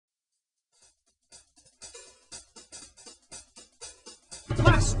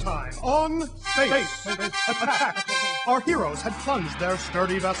time on Space Attack. Our heroes had plunged their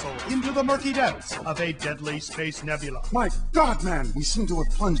sturdy vessel into the murky depths of a deadly space nebula. My God, man! We seem to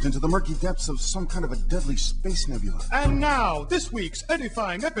have plunged into the murky depths of some kind of a deadly space nebula. And now, this week's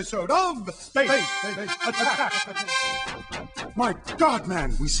edifying episode of Space Attack. My God,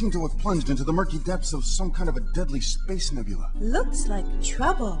 man! We seem to have plunged into the murky depths of some kind of a deadly space nebula. Looks like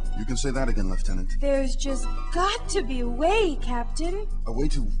trouble. You can say that again, Lieutenant. There's just got to be a way, Captain. A way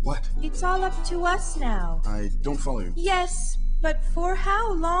to what? It's all up to us now. I don't follow you. Yes, but for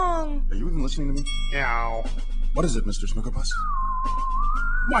how long? Are you even listening to me? Meow. What is it, Mr. Snookerpuss?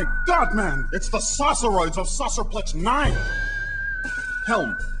 My God, man! It's the Sauceroids of Saucerplex 9!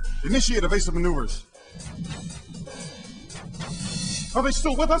 Helm, initiate evasive maneuvers. Are they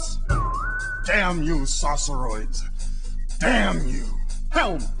still with us? Damn you, Sauceroids. Damn you.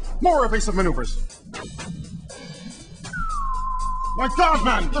 Helm, more evasive maneuvers. My God,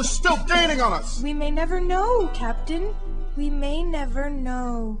 man, they're still gaining on us! We may never know, Captain. We may never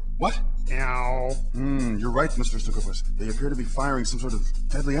know. What? Meow. You're right, Mr. Snookerpuss. They appear to be firing some sort of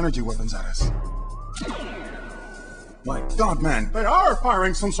deadly energy weapons at us. My God, man, they are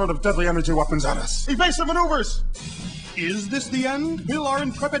firing some sort of deadly energy weapons at us. Evasive maneuvers! Is this the end? Will our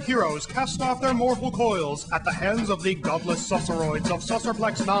intrepid heroes cast off their mortal coils at the hands of the godless Sauceroids of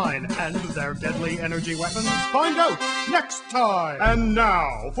Saucerplex 9 and their deadly energy weapons? Find out next time! And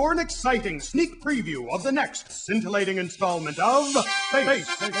now, for an exciting sneak preview of the next scintillating installment of Space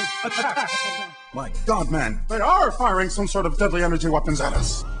Attack! My God, man, they are firing some sort of deadly energy weapons at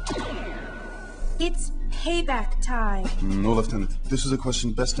us. It's payback time. No, Lieutenant. This is a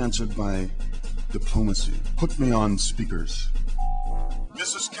question best answered by diplomacy. Put me on speakers.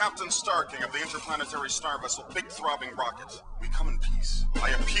 This is Captain Starking of the interplanetary star vessel Big Throbbing Rocket. We come in peace. I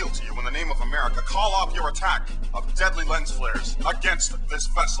appeal to you in the name of America. Call off your attack of deadly lens flares against this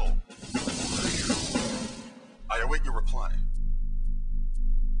vessel. I await your reply.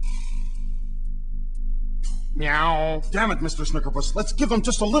 Meow. Damn it, Mr. Snookerpuss. Let's give them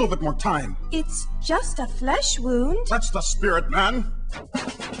just a little bit more time. It's just a flesh wound. That's the spirit, man.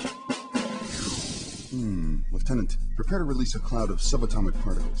 Lieutenant, prepare to release a cloud of subatomic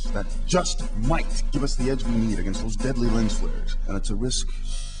particles that just might give us the edge we need against those deadly lens flares. And it's a risk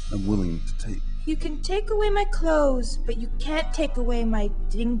I'm willing to take. You can take away my clothes, but you can't take away my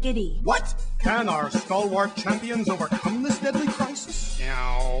ding-ditty. What? Can our stalwart champions overcome this deadly crisis?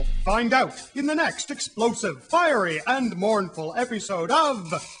 Meow. Find out in the next explosive, fiery, and mournful episode of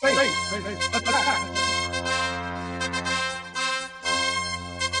Space Attack!